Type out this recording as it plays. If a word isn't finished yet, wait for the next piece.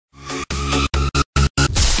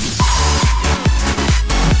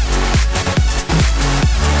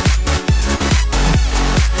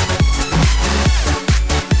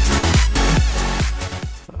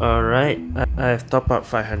I've topped up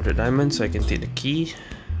 500 diamonds so I can take the key.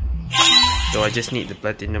 So I just need the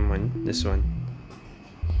platinum one, this one.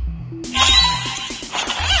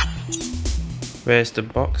 Where's the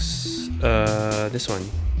box? This one.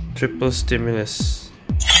 Triple stimulus.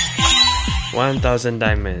 1000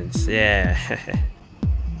 diamonds, yeah.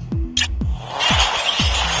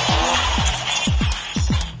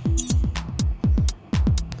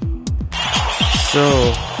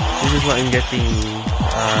 So, this is what I'm getting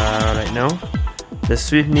right now. The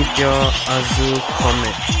Swift Meteor Azul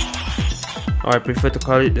Comet. Or I prefer to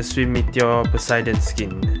call it the Swift Meteor Poseidon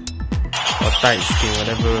skin. Or Tide skin,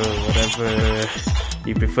 whatever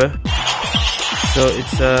you prefer. So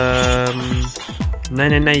it's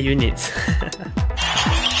 999 units.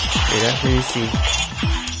 Wait, let me see.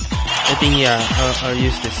 I think yeah, I'll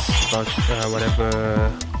use this voucher,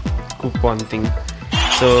 whatever coupon thing.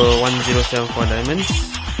 So 1074 diamonds,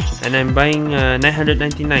 and I'm buying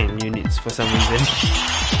 999 units for some reason.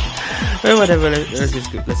 Well, whatever. Let's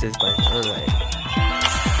just buy. Alright.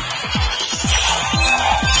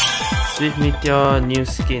 Swift Meteor new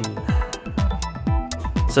skin.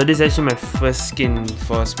 So this is actually my first skin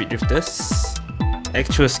for Speed Drifters.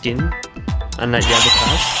 Actual skin, unlike the other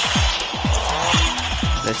cars.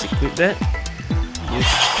 Let's equip that.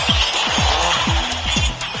 Use.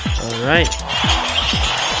 Alright.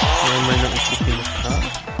 Why am I not equipping the car?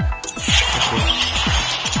 Okay.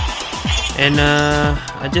 And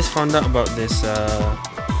I just found out about this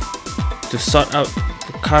to sort out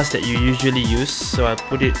the cars that you usually use. So I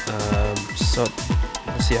put it sort.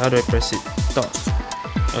 Let's see, how do I press it? Top.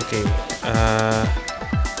 Okay.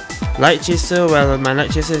 Light Chaser, well, my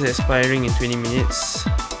Light Chaser is expiring in 20 minutes.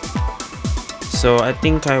 So I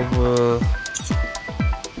think I will...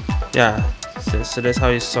 Yeah, so that's how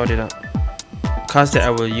you sort it out. Cars that I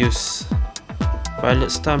will use.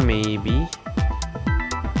 Violet Star maybe.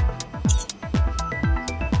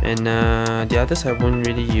 And the others I won't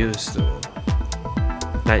really use though.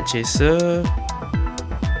 Light Chaser,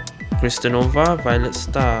 Crystal Nova, Violet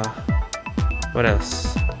Star. What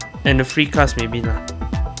else? And the free cars maybe lah.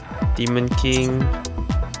 Demon King,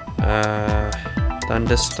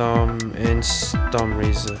 Thunderstorm, and Storm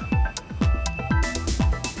Razor.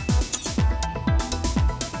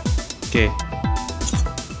 Okay,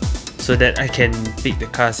 so that I can pick the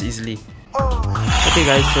cars easily. Okay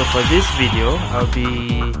guys, so for this video, I'll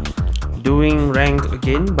be doing rank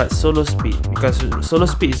again, but solo speed, because solo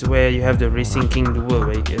speed is where you have the Racing King duel,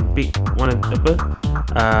 where you can pick one of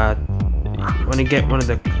the want to get one of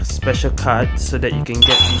the special cards so that you can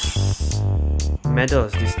get these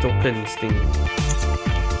medals, these tokens thing.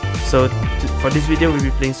 So for this video we'll be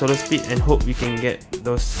playing solo speed and hope we can get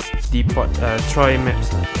those depot Troy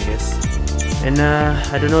maps, I guess. And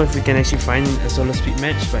I don't know if we can actually find a solo speed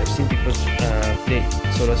match, but I've seen people play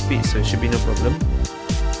solo speed, so it should be no problem.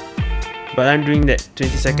 But I'm doing that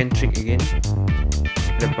 20-second trick again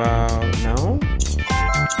about now,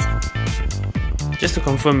 just to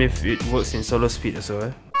confirm if it works in solo speed as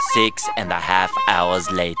well. 6.5 hours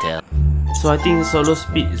later. So I think solo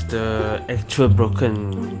speed is the actual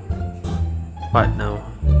broken part now.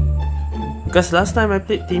 Because last time I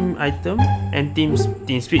played Team Item and Team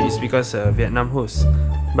Speed is because Vietnam host.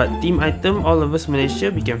 But Team Item, all of us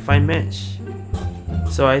Malaysia, we can find match.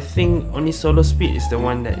 So I think only solo speed is the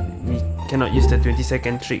one that we cannot use the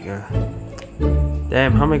 20-second trick.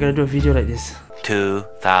 Damn, how am I gonna do a video like this?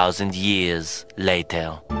 2,000 years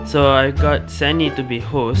later. So I got Sunny to be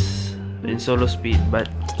host in solo speed, but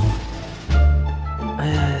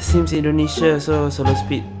seems Indonesia, so solo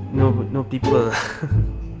speed no people.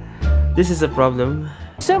 This is a problem.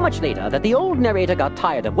 So much later that the old narrator got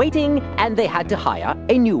tired of waiting and they had to hire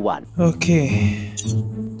a new one. Okay,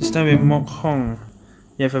 this time with Mok Hong.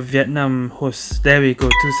 You have a Vietnam host. There we go,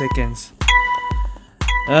 2 seconds.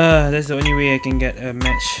 That's the only way I can get a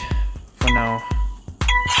match for now.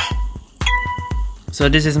 So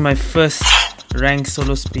this is my first rank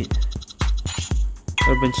solo speed.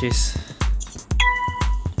 Urban Chase.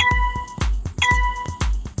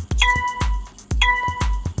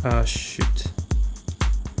 Shoot.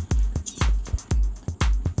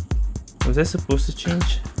 Was I supposed to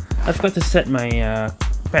change? I forgot to set my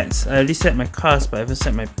pets. I already set my cars, but I haven't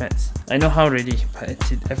set my pets. I know how already, but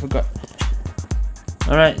I forgot.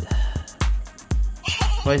 Alright.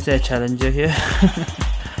 Why is there a challenger here?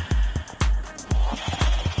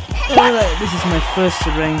 Alright, this is my first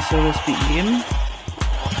rank solo speed game.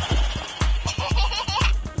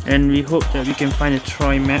 And we hope that we can find a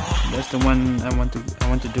Troy map. That's the one I want to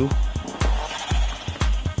do.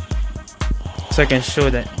 So I can show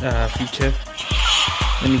that feature.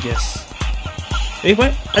 Let me guess. Wait,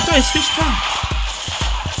 what? I thought I switched car.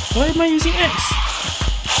 Why am I using X?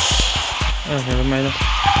 Oh, never mind.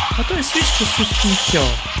 I thought I switched to Swift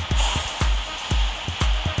Meteor.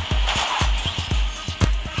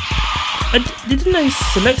 Didn't I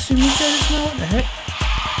select Swift Meteor just now? What the heck?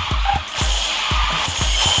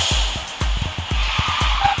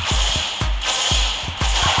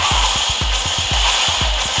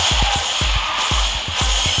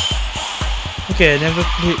 Okay, I never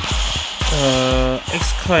played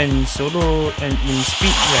X-Car in solo and in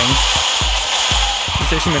speed rank.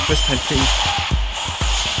 It's actually my first time playing.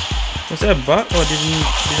 Was that a bug or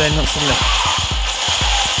did I not select?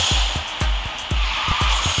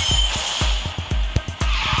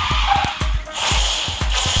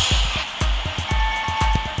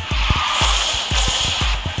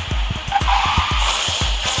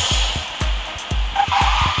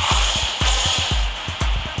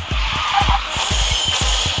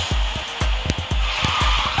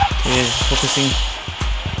 Okay, focusing.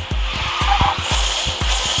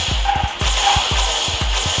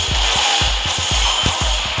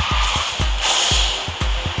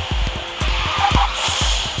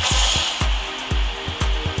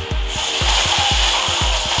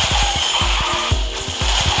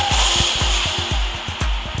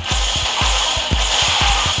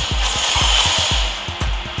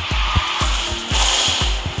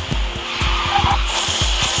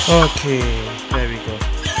 Okay, there we go.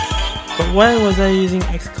 But why was I using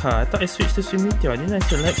X-Car? I thought I switched to Swim Meteor. Didn't I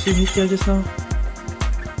select Swim Meteor just now?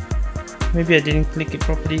 Maybe I didn't click it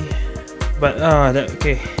properly. But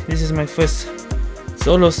okay. This is my first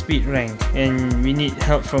solo speed rank, and we need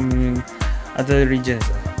help from other regions.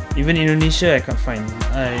 Even Indonesia I can't find.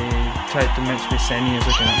 I tried to match with Sunny,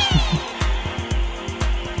 also cannot.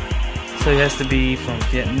 So it has to be from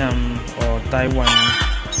Vietnam or Taiwan.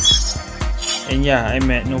 And yeah, I'm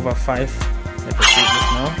at Nova 5, like I said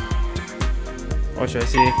just now. Or should I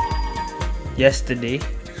say, yesterday.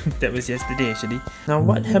 That was yesterday actually. Now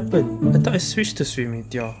what happened? I thought I switched to Swim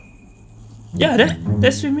Meteor. Yeah,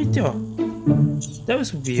 that's Swim Meteor. That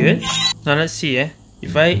was weird. Now let's see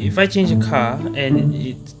if I change a car and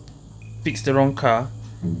it picks the wrong car,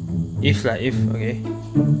 if okay,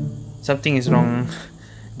 something is wrong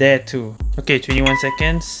there too. Okay, 21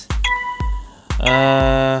 seconds.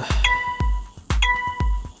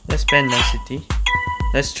 Let's ban my city.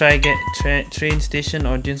 Let's try get train station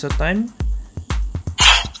audience of time.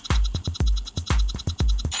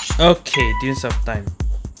 Okay, dunes of time.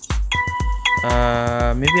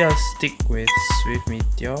 Maybe I'll stick with Swift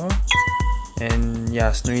Meteor. And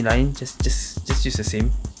yeah, Snowy Line. Just use the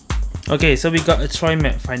same. Okay, so we got a Troy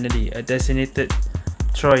map finally. A designated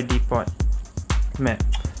Troy depot map.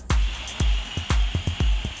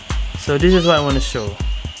 So this is what I want to show.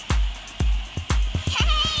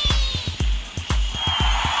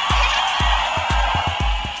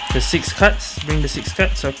 The 6 cuts, bring the 6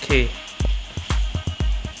 cuts, okay.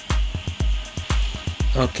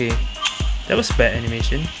 Okay, that was bad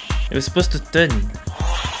animation. It was supposed to turn,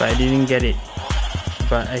 but I didn't get it.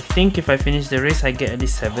 But I think if I finish the race, I get at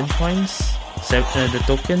least 7 points. The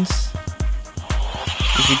tokens.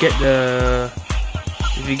 If you get the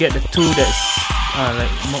 2 that's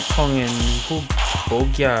like Mokong and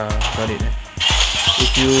Bogya got it.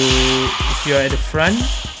 If you are at the front.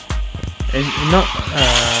 And not,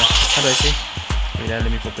 how do I say? Wait, let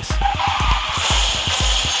me focus.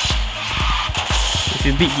 If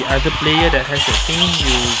you beat the other player that has that thing,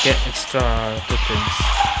 you get extra tokens.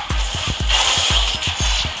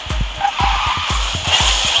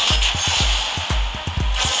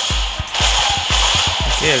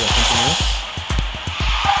 Okay, I got continuous.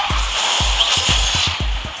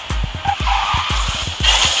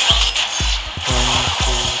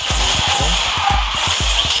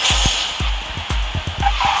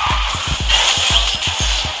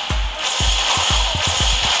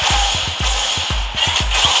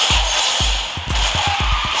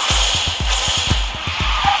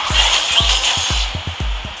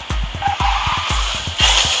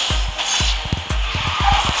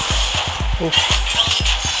 Oh.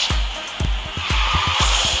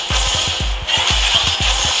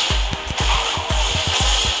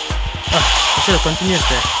 I should have continued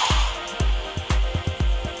there.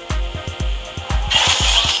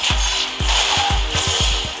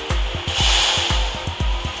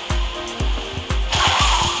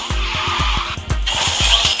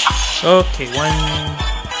 Okay,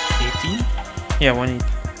 180. Yeah, 180.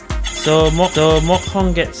 So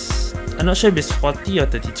Mokhong gets, I'm not sure if it's 40 or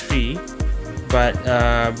 33. But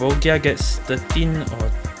Bogya gets 13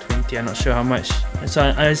 or 20, I'm not sure how much.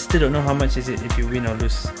 So I still don't know how much is it if you win or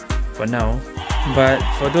lose for now. But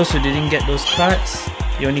for those who didn't get those cards,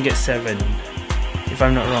 you only get 7. If if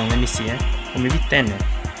I'm not wrong. Let me see, or maybe 10.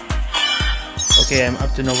 Okay, I'm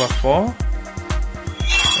up to Nova 4.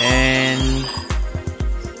 And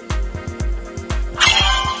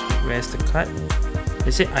where's the card? They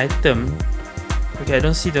say item. Okay, I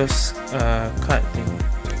don't see those card thing.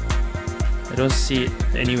 I don't see it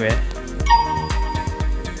anywhere.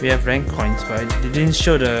 We have rank coins, but they didn't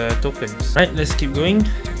show the tokens. Right, let's keep going.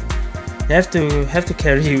 You have to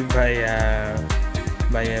carry by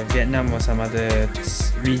Vietnam or some other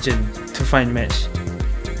region to find match.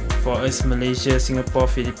 For us, Malaysia, Singapore,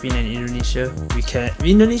 Philippines, and Indonesia, we can.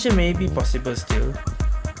 Indonesia may be possible still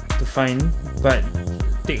to find, but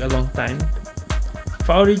take a long time.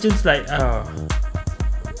 For our regions, like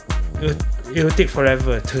it will take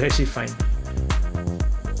forever to actually find.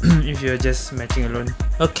 If you're just matching alone.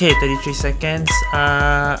 Okay, 33 seconds.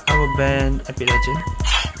 I will ban Epic Legend.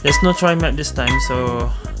 There's no try map this time,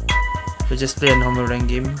 so we'll just play a normal rank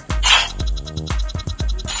game.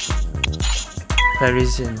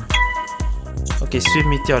 Parisian. Okay, Swift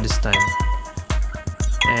Meteor this time.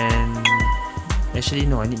 And actually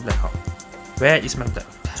no, I need Black Hawk. Where is my Black?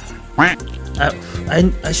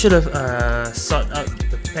 I should have sought out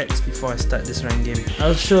the pets before I start this rank game.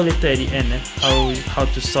 I'll show later at the end how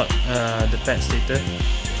to sort the pets later.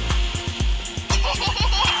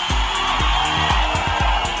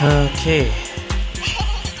 Okay.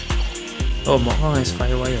 Oh, Mokhong has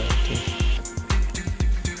Firewire. Okay.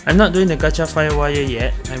 I'm not doing the gacha Firewire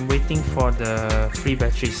yet. I'm waiting for the free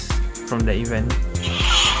batteries from the event.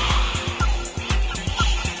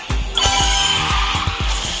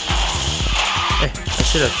 I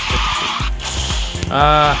should have.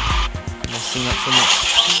 Messing up so much.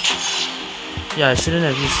 Yeah, I shouldn't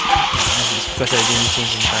have used this because I didn't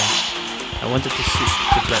change in time. I wanted to switch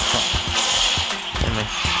to Black Hawk. Anyway.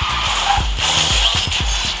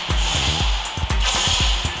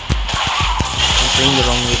 I'm playing the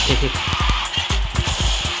wrong way.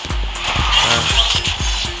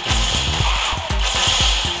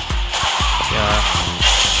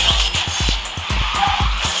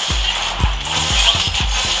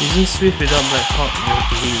 Using Swift without Black Hawk will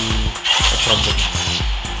be a problem.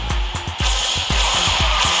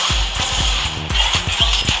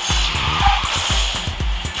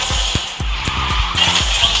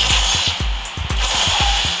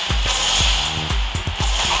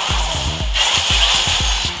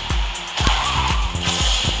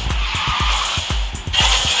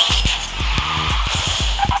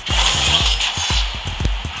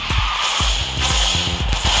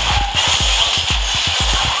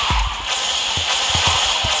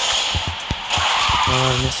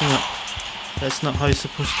 Messing up. That's not how you're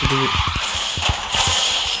supposed to do it.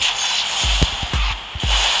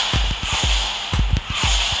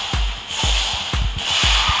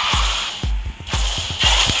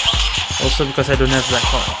 Also because I don't have Black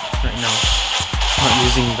Hawk right now. Not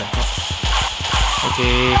using Black Hawk.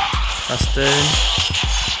 Okay, last turn.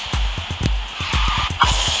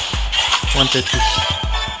 130.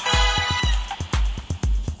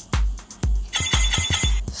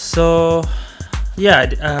 So yeah,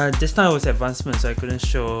 just now it was advancement, so I couldn't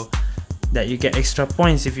show that you get extra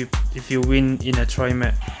points if you win in a Troy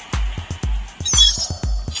map.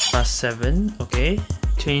 Past 7, okay.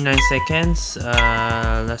 29 seconds.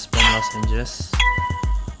 Let's ban Los Angeles.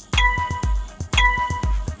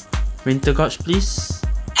 Winter Gorge, please.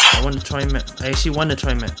 I want a Troy map. I actually want a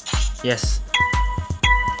Troy map. Yes.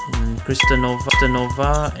 Crystal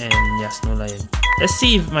Nova, and yeah, Snow Lion. Let's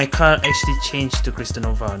see if my car actually changed to Crystal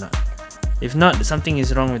Nova or not. If not, something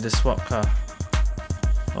is wrong with the swap car.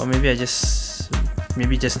 Or maybe just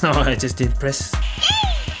now I just didn't press.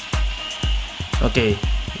 Okay,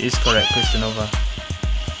 it's correct, Crystal Nova.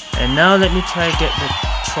 And now let me try get the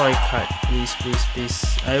Troy card. Please, please, please.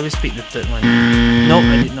 I always pick the third one. Nope,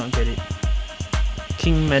 I did not get it.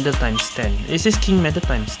 King Medal times 10. It says King Medal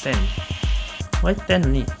times 10. Why 10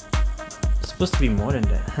 only? It's supposed to be more than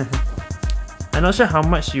that. I'm not sure how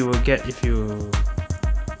much you will get if you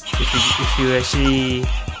actually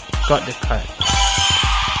got the card.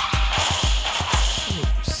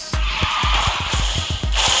 Oops.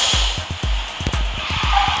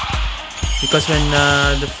 Because when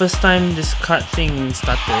the first time this card thing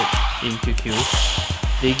started in QQ,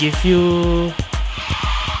 they give you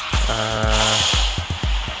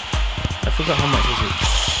I forgot how much was it.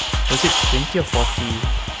 Was it 20 or 40?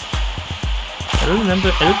 I don't remember.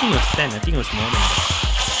 I don't think it was 10. I think it was more than that.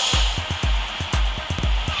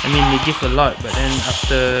 I mean, they give a lot, but then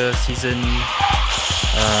after season,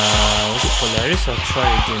 was it Polaris or Troy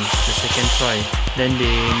again? The second Troy. Then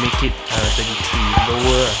they make it 33,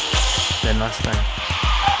 lower than last time.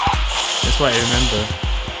 That's what I remember.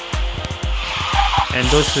 and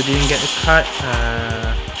those who didn't get a card,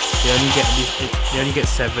 they only get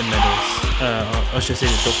 7 medals, or should I say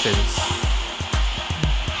the tokens.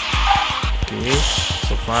 Okay,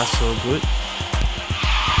 so far so good.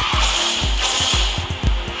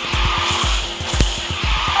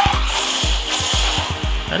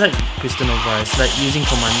 I like Nova. It's like using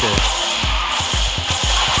Commander.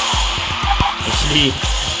 Actually,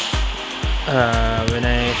 when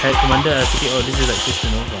I had Commander, I was thinking, oh, this is like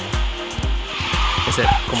Nova. I said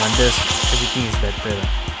Commanders, everything is better.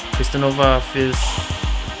 Nova feels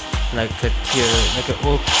like a tier, like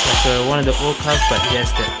one of the old cards, but it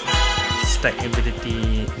has that stack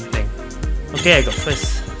ability thing. Okay, I got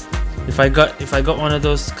first. If I got one of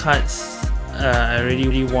those cards, I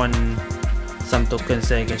really want some tokens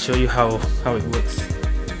that I can show you how it works.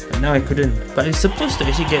 But now I couldn't. But it's supposed to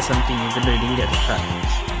actually get something even though I didn't get the card.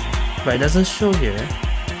 But it doesn't show here.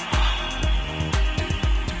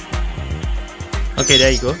 Okay,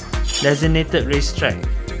 there you go. Designated racetrack.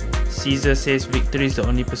 Caesar says victory is the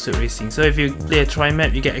only pursuit racing. So if you play a try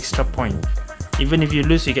map, you get extra point. Even if you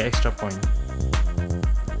lose, you get extra point.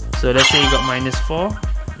 So let's say you got -4,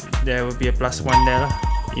 there will be a +1 there lah,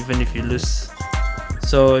 even if you lose.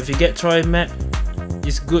 So if you get Troy map,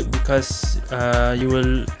 it's good because you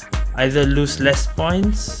will either lose less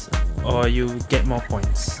points or you get more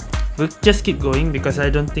points. We'll just keep going because I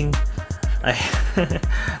don't think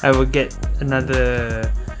I will get another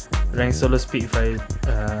rank solo speed if I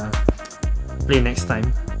play next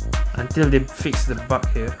time until they fix the bug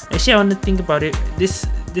here. Actually, I want to think about it. This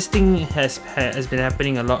thing has been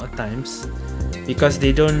happening a lot of times because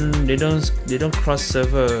they don't cross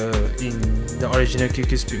server in the original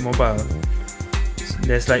QQ Speed Mobile.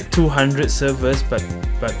 There's like 200 servers, but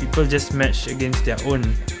people just match against their own.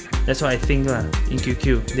 That's what I think lah. In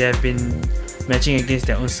QQ, they have been matching against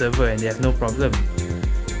their own server and they have no problem.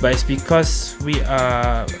 But it's because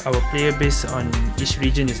our player base on each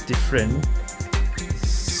region is different,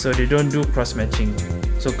 so they don't do cross matching.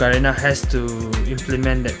 So Garena has to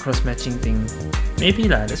implement that cross matching thing. Maybe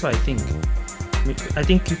lah. That's what I think. I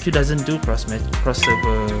think QQ doesn't do cross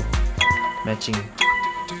server matching.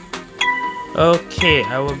 Okay,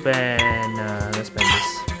 I will ban. Let's ban this.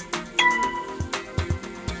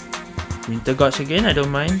 Winter Gorge again. I don't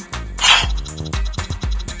mind.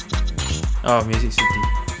 Oh, Music City.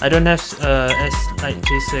 I don't have S Light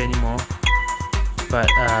Chaser anymore. But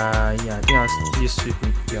yeah, I think I'll use Swift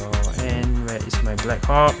Meteor. And where is my Black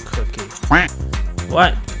Hawk? Okay.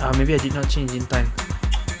 What? Maybe I did not change in time.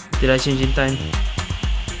 Did I change in time?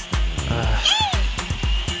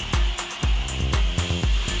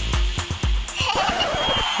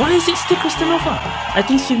 Why is it still Nova? I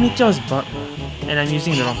think Swift Meteor is bugged, and I'm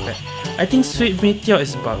using the wrong pack. I think Swift Meteor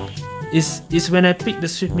is bugged. Is when I pick the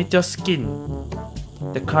Swift Meteor skin,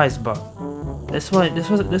 the car is bugged. That's why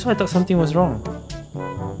I thought something was wrong.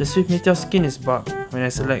 The Swift Meteor skin is bugged when I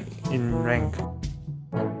select in rank.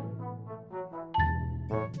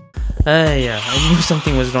 Yeah, I knew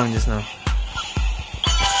something was wrong just now.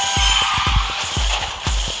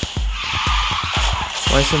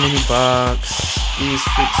 Why so many bugs? Please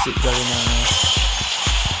fix it, Garena.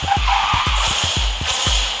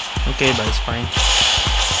 Okay, but it's fine.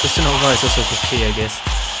 Nova is also okay, I guess.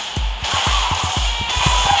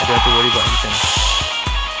 I don't have to worry about anything.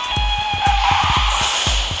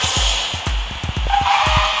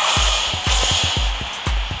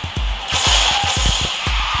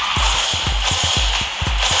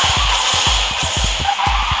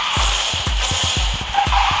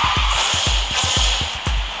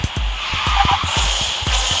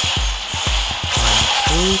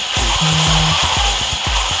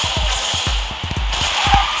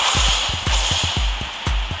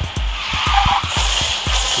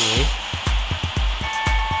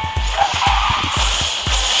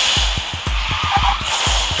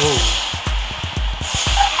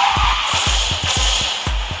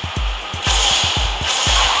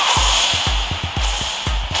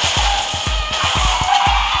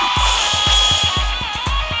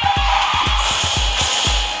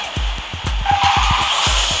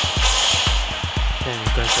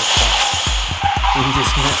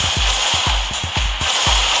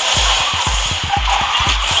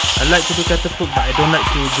 I like to do catapult, but I don't like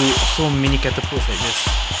to do so many catapults like this.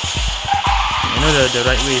 I know the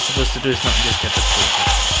right way you're supposed to do is not just catapult.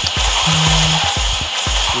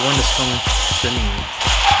 You want the strong turning.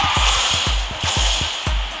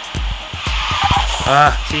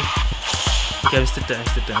 See? Okay, I'm still dead.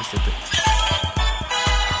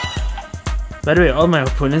 By the way, all my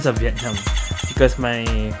opponents are Vietnam because my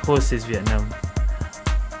host is Vietnam.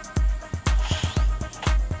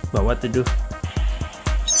 But what to do?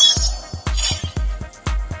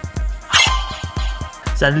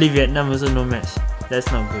 Suddenly Vietnam also no match. That's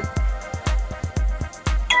not good.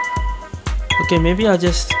 Okay, maybe I'll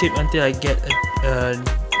just skip until I get a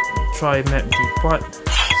Troy map depot.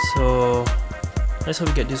 So let's hope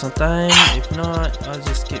we get this on time. If not, I'll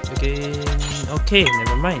just skip again. Okay,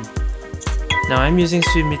 never mind. Now I'm using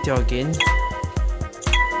Swift Meteor again.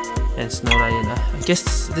 And Snow Lion. I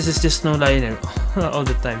guess this is just Snow Lion all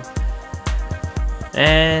the time.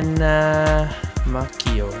 And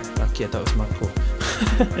Maki, Maki, I thought it was Mako.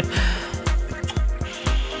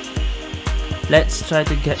 Let's try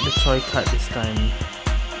to get the Troy card this time.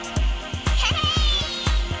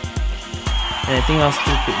 And I think I'll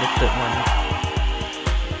still pick the third one.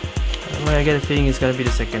 Well, I get a feeling it's gonna be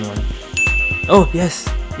the second one. Oh, yes!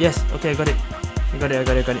 Yes! Okay, I got it. I got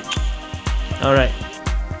it. Alright.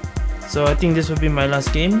 So I think this will be my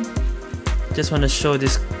last game. Just want to show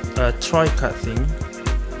this Troy card thing.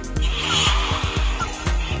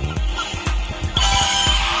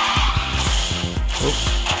 Oh,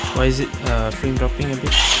 why is it frame dropping a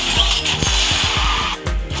bit?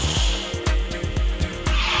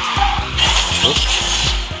 Oh.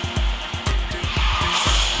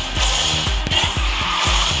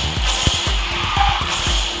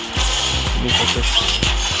 Let me focus.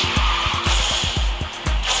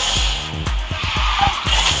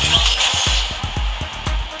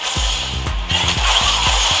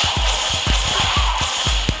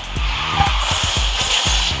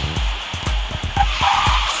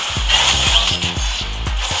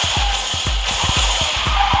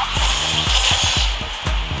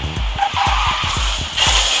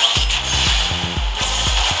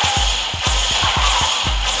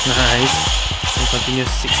 Nice. And continue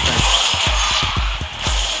 6 times.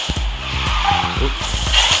 Oop.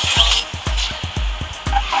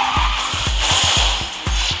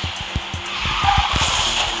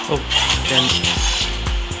 Oh, damn it.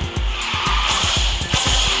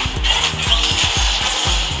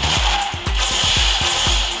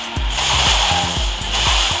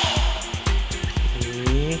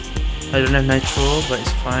 Okay. I don't have nitro, but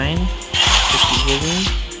it's fine. Just keep going.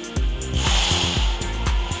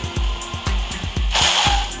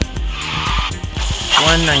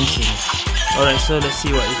 Alright, so let's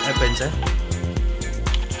see what happens.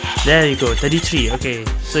 There you go, 33. Okay,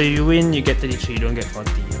 so you win, you get 33, you don't get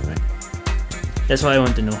 40. Right? That's what I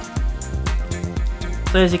want to know.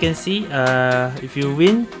 So as you can see, if you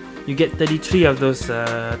win, you get 33 of those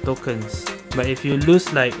tokens. But if you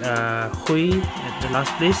lose like Hui at the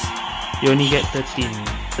last place, you only get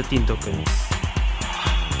 13 tokens.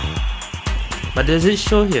 But does it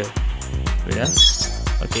show here? Wait,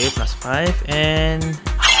 okay, plus 5, and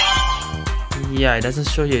yeah, it doesn't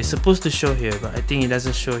show here. It's supposed to show here, but I think it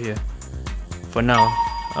doesn't show here for now.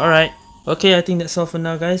 Alright, okay, I think that's all for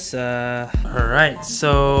now, guys. Alright,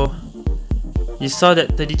 so you saw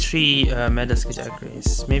that 33 medals Kejap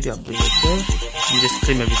Grace. Maybe I'll play later. Let me just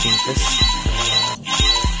claim everything first.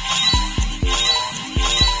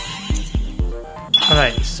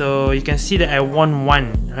 Alright, so you can see that I won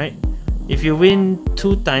 1, right? If you win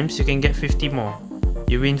 2 times, you can get 50 more.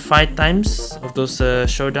 You win 5 times of those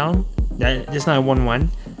showdown. Just now I won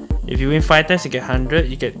 1. If you win 5 times, you get 100.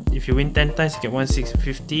 If you win 10 times, you get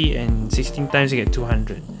 150, and 16 times you get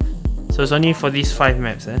 200. So it's only for these 5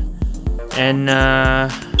 maps, And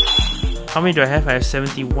how many do I have? I have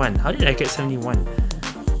 71. How did I get 71?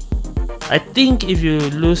 I think if you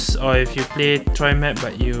lose or if you play Troy map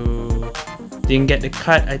but you didn't get the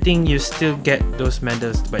card, I think you still get those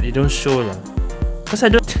medals, but they don't show lah. Cause I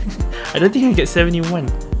don't think I get 71.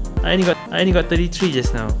 I only got 33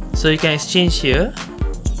 just now. So you can exchange here,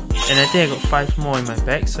 and I think I got 5 more in my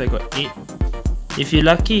bag, so I got 8. If you're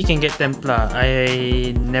lucky, you can get Templar.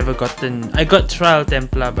 I got Trial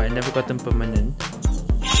Templar, but I never gotten permanent.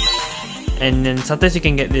 And then sometimes you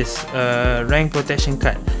can get this rank protection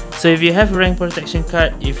card. So if you have a rank protection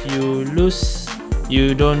card, if you lose,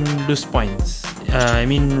 you don't lose points. I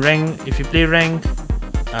mean rank. If you play rank,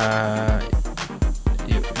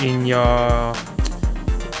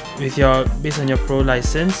 based on your pro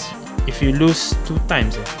license, if you lose 2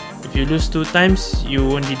 times, you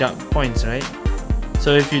won't deduct points, right?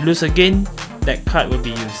 So if you lose again, that card will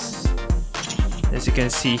be used. As you can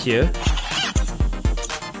see here,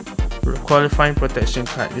 qualifying protection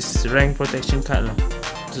card. This is rank protection card lah.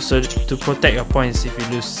 To protect your points if you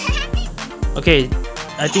lose. Okay,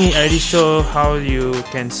 I think I already show how you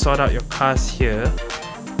can sort out your cars here.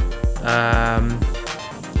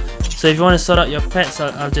 So if you want to sort out your pets,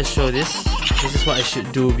 I'll just show this. This is what I should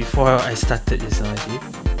do before I started this already.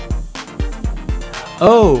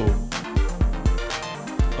 Oh!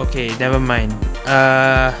 Okay, never mind.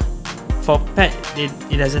 For pet,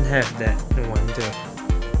 it doesn't have that. No wonder.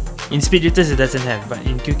 In Speed Raiders it doesn't have, but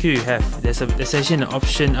in QQ you have. There's actually an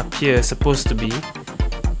option up here supposed to be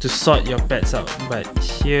to sort your pets out, but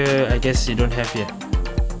here I guess you don't have yet.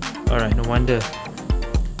 Alright, no wonder.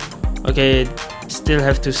 Okay, still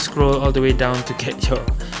have to scroll all the way down to get your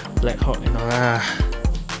Black Hawk and all.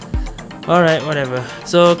 Alright, whatever.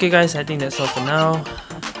 So okay guys, I think that's all for now.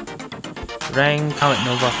 Rank count at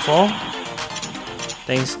Nova 4.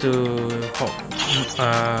 Thanks to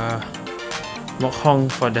Mok Hong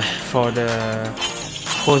for the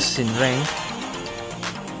post in rank.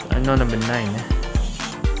 I'm not number 9.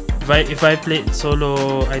 If I played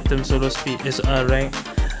solo item, solo speed is rank,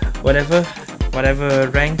 whatever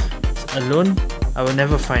rank alone, I will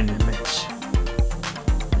never find a match.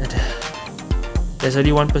 There's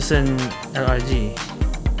only 1% LRG.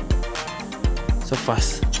 So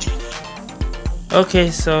fast.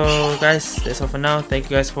 Okay, so guys, that's all for now. Thank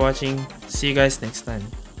you guys for watching. See you guys next time.